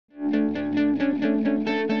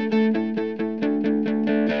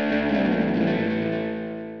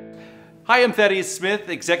Hi, I'm Thaddaeus Smith,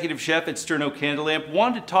 Executive Chef at SternoCandleLamp.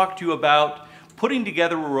 Wanted to talk to you about putting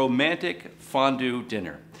together a romantic fondue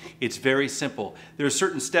dinner. It's very simple. There are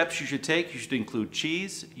certain steps you should take. You should include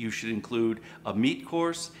cheese, you should include a meat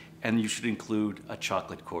course, and you should include a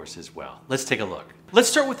chocolate course as well. Let's take a look. Let's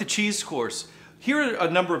start with the cheese course. Here are a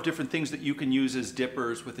number of different things that you can use as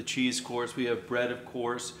dippers with the cheese course. We have bread, of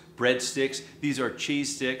course, breadsticks. These are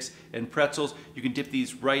cheese sticks and pretzels. You can dip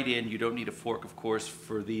these right in. You don't need a fork, of course,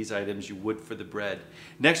 for these items. You would for the bread.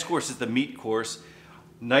 Next course is the meat course.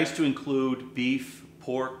 Nice to include beef,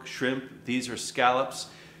 pork, shrimp. These are scallops.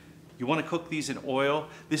 You want to cook these in oil.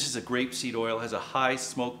 This is a grapeseed oil, has a high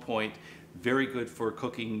smoke point, very good for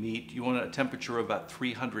cooking meat. You want a temperature of about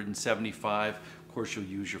 375. Of course, you'll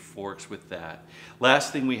use your forks with that.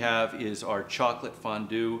 Last thing we have is our chocolate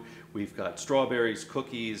fondue. We've got strawberries,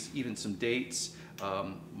 cookies, even some dates,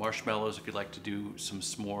 marshmallows if you'd like to do some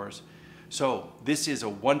s'mores. So this is a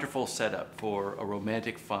wonderful setup for a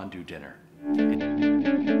romantic fondue dinner.